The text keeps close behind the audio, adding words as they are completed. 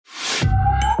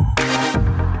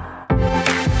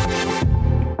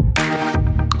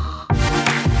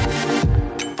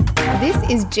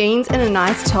is Jeans and a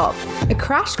Nice Top, a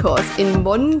crash course in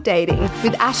modern dating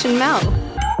with Ash and Mel.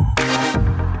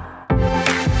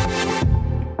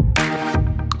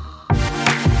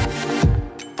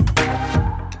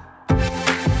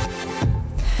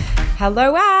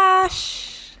 Hello,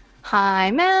 Ash.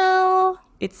 Hi, Mel.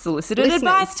 It's solicited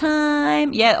advice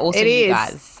time. Yeah, also it you is.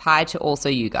 guys. Hi to also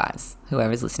you guys,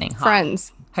 whoever's listening. Hi.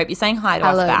 Friends. Hope you're saying hi to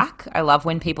Hello. us back. I love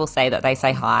when people say that they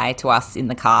say hi to us in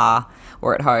the car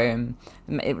or at home.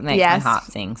 It makes my heart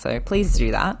sing, so please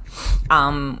do that.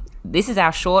 This is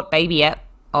our short babyette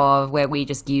of where we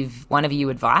just give one of you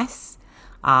advice.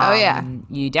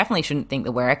 You definitely shouldn't think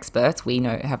that we're experts. We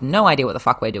have no idea what the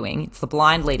fuck we're doing. It's the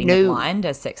blind leading the blind,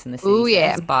 as Sex and the City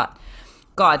says. But,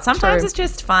 God, sometimes it's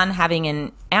just fun having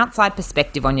an outside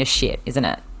perspective on your shit, isn't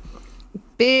it?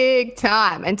 Big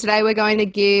time. And today we're going to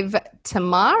give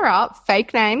Tamara,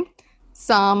 fake name,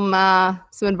 some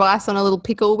advice on a little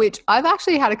pickle, which I've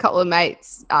actually had a couple of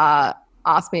mates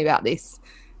ask me about this.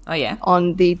 Oh, yeah?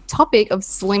 On the topic of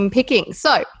slim picking.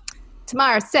 So,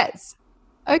 Tamara says,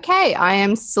 okay, I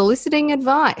am soliciting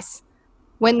advice.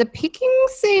 When the picking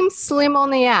seems slim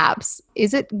on the apps,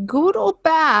 is it good or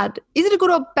bad? Is it a good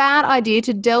or bad idea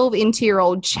to delve into your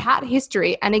old chat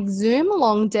history and exhume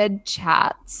long dead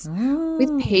chats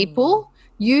with people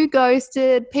you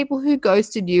ghosted, people who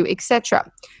ghosted you,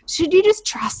 etc.? Should you just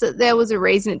trust that there was a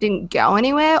reason it didn't go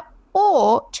anywhere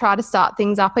or try to start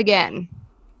things up again?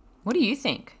 What do you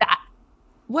think?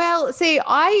 Well, see,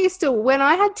 I used to, when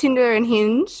I had Tinder and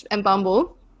Hinge and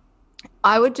Bumble,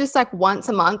 I would just like once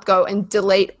a month go and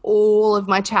delete all of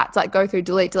my chats, like go through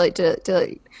delete.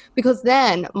 Because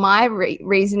then my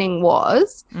reasoning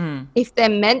was if they're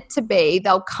meant to be,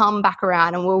 they'll come back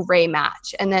around and we'll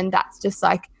rematch. And then that's just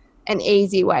like an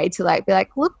easy way to like be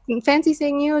like, look, fancy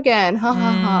seeing you again. Ha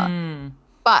ha ha.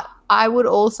 But I would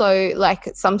also like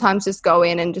sometimes just go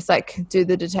in and just like do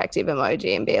the detective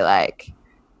emoji and be like,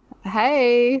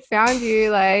 hey, found you.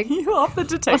 Like, you love the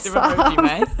detective emoji,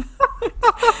 mate.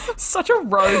 Such a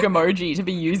rogue emoji to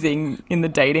be using in the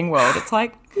dating world. It's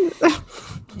like,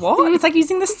 what? It's like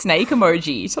using the snake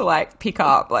emoji to like pick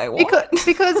up. Like, what?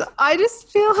 Because I just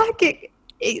feel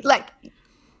like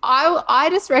I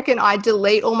just reckon I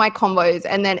delete all my combos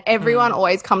and then everyone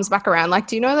always comes back around. Like,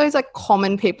 do you know those like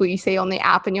common people you see on the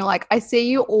app and you're like, I see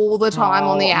you all the time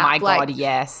on the app. Oh my like, God,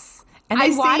 yes. And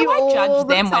then why do I judge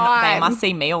them when they must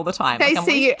see me all the time? They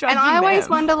see you. And I always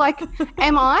wonder, like,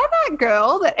 am I that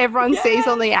girl that everyone sees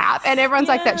on the app? And everyone's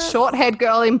like that short-haired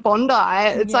girl in Bondi.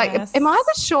 It's like, am I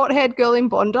the short-haired girl in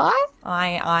Bondi?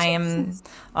 I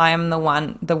am the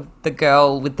one, the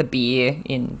girl with the beer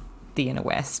in the Inner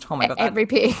West. Oh my God. Every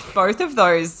pig. Both of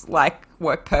those, like,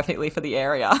 work perfectly for the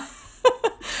area.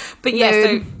 But yeah,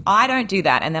 so I don't do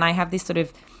that. And then I have this sort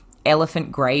of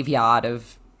elephant graveyard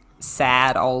of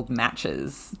sad old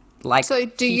matches. Like, so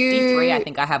 53 I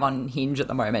think I have on Hinge at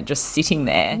the moment, just sitting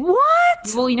there.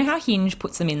 What? Well, you know how Hinge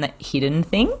puts them in the hidden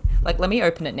thing? Like, let me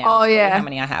open it now. Oh, yeah. How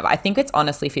many I have. I think it's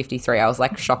honestly 53. I was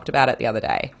like shocked about it the other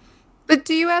day. But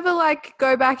do you ever like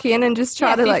go back in and just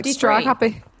try to like strike up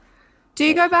a... Do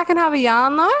you go back and have a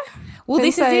yarn though? Well,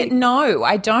 this is it. No,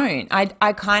 I don't.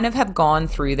 I kind of have gone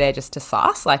through there just to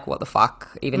suss, like, what the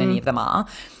fuck even any of them are.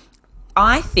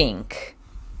 I think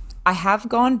I have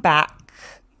gone back.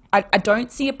 I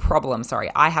don't see a problem. Sorry,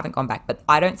 I haven't gone back, but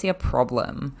I don't see a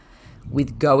problem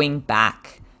with going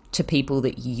back to people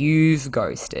that you've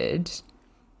ghosted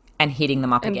and hitting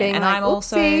them up again. And like, I'm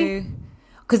also...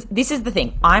 Because this is the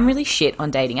thing. I'm really shit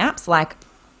on dating apps. Like,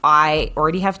 I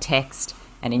already have text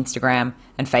and Instagram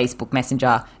and Facebook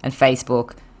Messenger and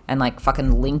Facebook and, like,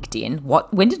 fucking LinkedIn.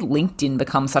 When did LinkedIn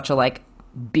become such a, like,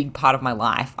 big part of my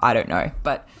life? I don't know.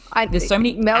 But there's so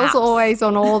many Mel's apps. Always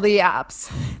on all the apps.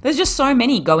 There's just so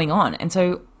many going on. And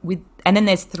so and then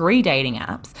there's 3 dating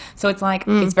apps. So it's like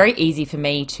it's very easy for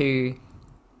me to,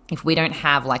 if we don't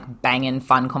have like banging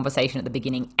fun conversation at the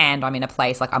beginning and I'm in a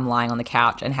place like I'm lying on the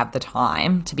couch and have the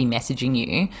time to be messaging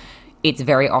you, it's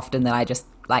very often that I just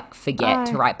like forget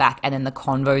to write back, and then the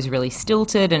convo's really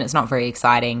stilted and it's not very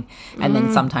exciting, and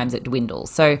then sometimes it dwindles.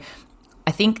 So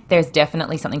I think there's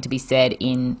definitely something to be said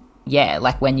in,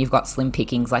 like when you've got slim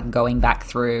pickings, like going back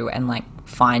through and like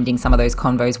finding some of those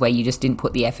convos where you just didn't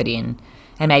put the effort in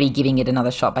and maybe giving it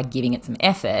another shot by giving it some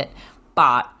effort.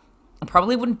 But I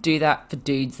probably wouldn't do that for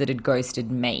dudes that had ghosted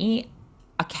me.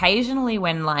 Occasionally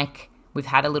when like we've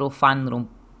had a little fun little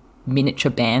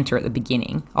miniature banter at the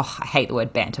beginning. Oh, I hate the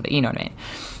word banter, but you know what I mean.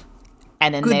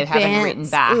 And then they haven't written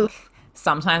back. Oof.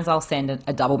 Sometimes I'll send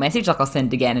a double message, like I'll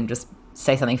send it again and just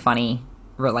say something funny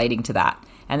relating to that.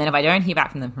 And then if I don't hear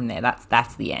back from them from there,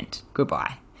 that's the end.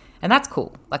 Goodbye. And that's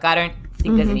cool. Like, I don't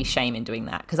think there's any shame in doing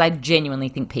that because I genuinely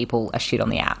think people are shit on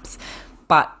the apps.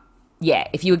 But, yeah,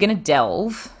 if you were going to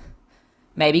delve,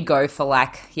 maybe go for,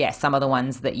 like, some of the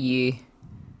ones that you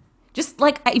just,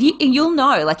 like, you'll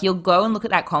know. Like, you'll go and look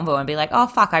at that convo and be like, oh,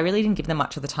 fuck, I really didn't give them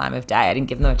much of the time of day. I didn't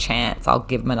give them a chance. I'll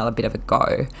give them another bit of a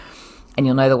go. And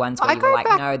you'll know the ones where you're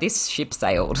like, no, this ship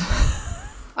sailed.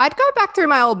 I'd go back through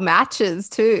my old matches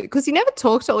too, because you never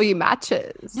talk to all your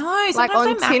matches. No, sometimes like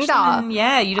on Tinder.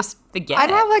 And, you just forget. I'd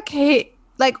have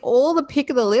like all the pick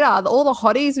of the litter, all the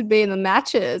hotties would be in the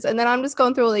matches, and then I'm just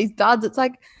going through all these duds. It's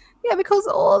like, yeah, because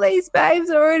all these babes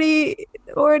are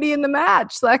already in the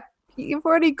match. Like you've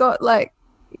already got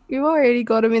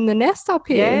them in the nest up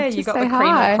here. Yeah, you got the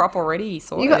cream of the crop already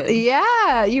sorted.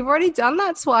 You've already done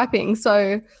that swiping.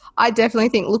 So I definitely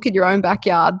think look at your own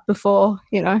backyard before,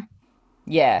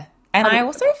 Yeah. And I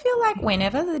also feel like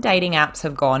whenever the dating apps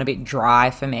have gone a bit dry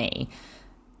for me,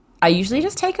 I usually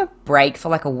just take a break for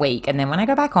like a week. And then when I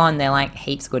go back on, they're like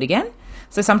heaps good again.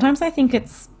 So sometimes I think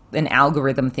it's an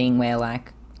algorithm thing where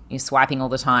like you're swiping all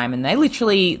the time and they're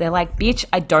like, bitch,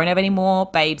 I don't have any more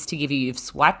babes to give you. You've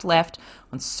swiped left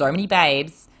on so many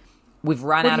babes. We've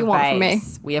run out of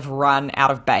babes. We have run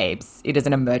out of babes. It is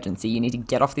an emergency. You need to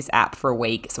get off this app for a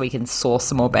week so we can source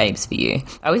some more babes for you.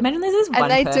 I always imagine there's this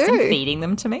one person feeding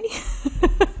them to me.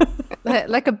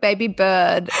 Like a baby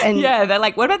bird. And yeah, they're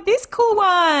like, what about this cool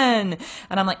one?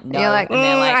 And I'm like, no. You're like, and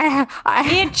they're like,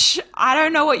 bitch, I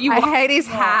don't know what you want. I hate his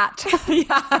hat.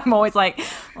 Yeah, I'm always like,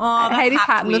 oh, I hate his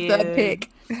hat weird. in the third pick.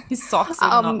 His socks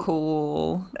are not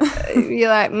cool. You're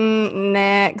like,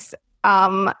 next.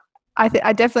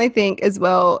 I definitely think as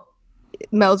well,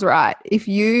 Mel's right. If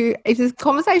this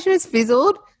conversation is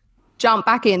fizzled, jump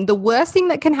back in. The worst thing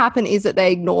that can happen is that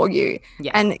they ignore you.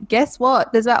 Yes. And guess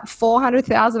what? There's about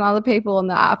 400,000 other people on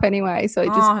the app anyway. So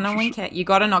no one cares. You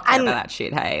got to not care about that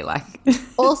shit, hey? Like.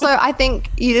 Also, I think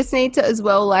you just need to as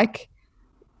well, like,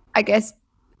 I guess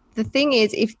the thing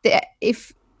is if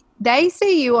they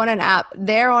see you on an app,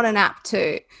 they're on an app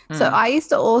too. So I used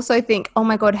to also think, oh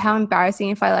my God, how embarrassing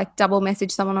if I like double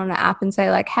message someone on an app and say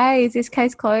like, hey, is this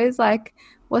case closed? Like,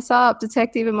 what's up?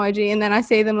 Detective emoji. And then I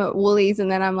see them at Woolies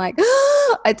and then I'm like,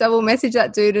 I double message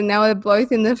that dude and now we're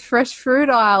both in the fresh fruit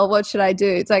aisle. What should I do?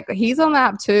 It's like, he's on the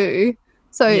app too.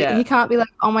 So he can't be like,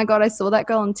 oh my God, I saw that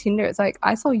girl on Tinder. It's like,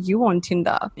 I saw you on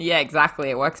Tinder. Yeah, exactly.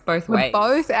 It works both ways. We're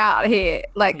both out here.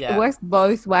 Like, it works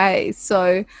both ways.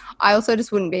 So I also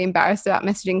just wouldn't be embarrassed about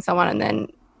messaging someone and then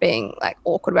being like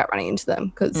awkward about running into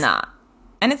them. Nah.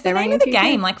 And it's the name of the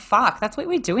game. Like, fuck, that's what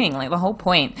we're doing. Like, the whole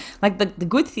point. Like, the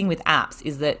good thing with apps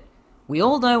is that we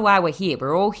all know why we're here.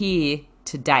 We're all here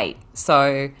to date.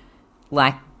 So,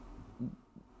 like,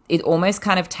 it almost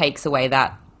kind of takes away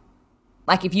that.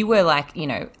 Like, if you were, like,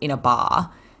 in a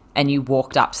bar and you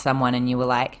walked up to someone and you were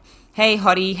like, hey,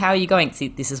 hottie, how are you going? See,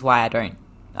 this is why I don't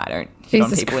hit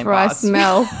on people in bars. Jesus Christ,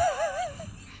 Mel.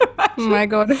 Oh, my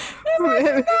God.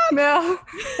 Mel,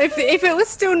 if it was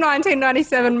still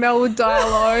 1997, Mel would die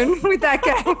alone with that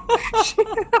game.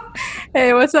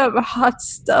 Hey, what's up, hot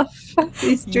stuff?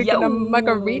 He's drinking a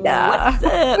margarita. What's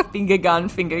up? Finger gun.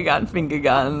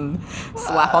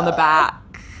 Slap on the back.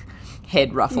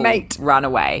 Head ruffle. Mate. Run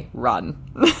away. Run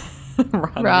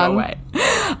away.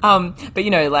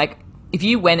 But, like, if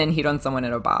you went and hit on someone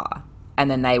at a bar and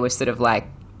then they were sort of like,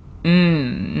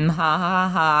 ha, ha,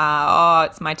 ha, oh,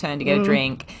 it's my turn to get a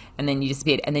drink, and then you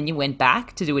disappeared, and then you went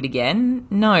back to do it again,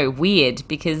 no, weird,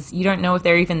 because you don't know if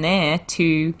they're even there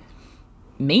to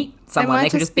meet someone. They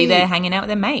could just be there hanging out with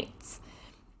their mates.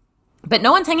 But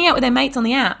no one's hanging out with their mates on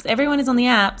the apps. Everyone is on the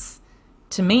apps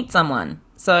to meet someone.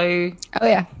 So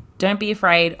don't be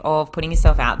afraid of putting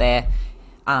yourself out there.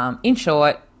 In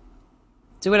short,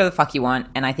 do whatever the fuck you want,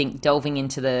 and I think delving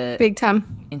into the big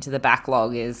time into the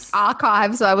backlog is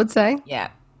archives, I would say.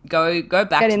 Yeah, go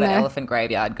back to the elephant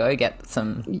graveyard. Go get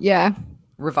some. Yeah,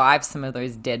 revive some of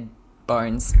those dead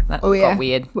bones. That got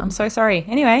weird. I'm so sorry.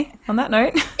 Anyway, on that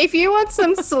note, if you want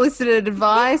some solicited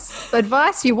advice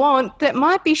you want that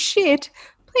might be shit,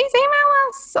 please email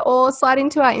us or slide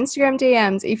into our Instagram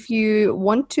DMs. If you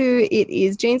want to, it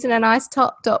is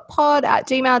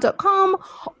jeansandanice.pod@gmail.com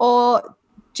or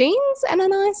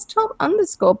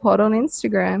jeansandanice_pod on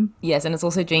Instagram. Yes, and it's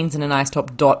also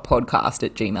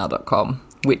jeansandanice.podcast@gmail.com.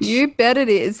 Which you bet it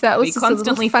is. That was we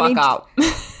constantly fuck up.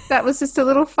 That was just a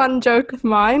little fun joke of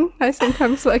mine. I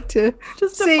sometimes like to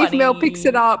see if Mel picks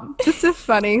it up. Just a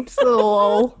little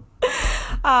lol.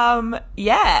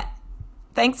 Yeah.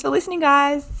 Thanks for listening,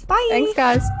 guys. Bye. Thanks,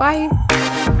 guys. Bye.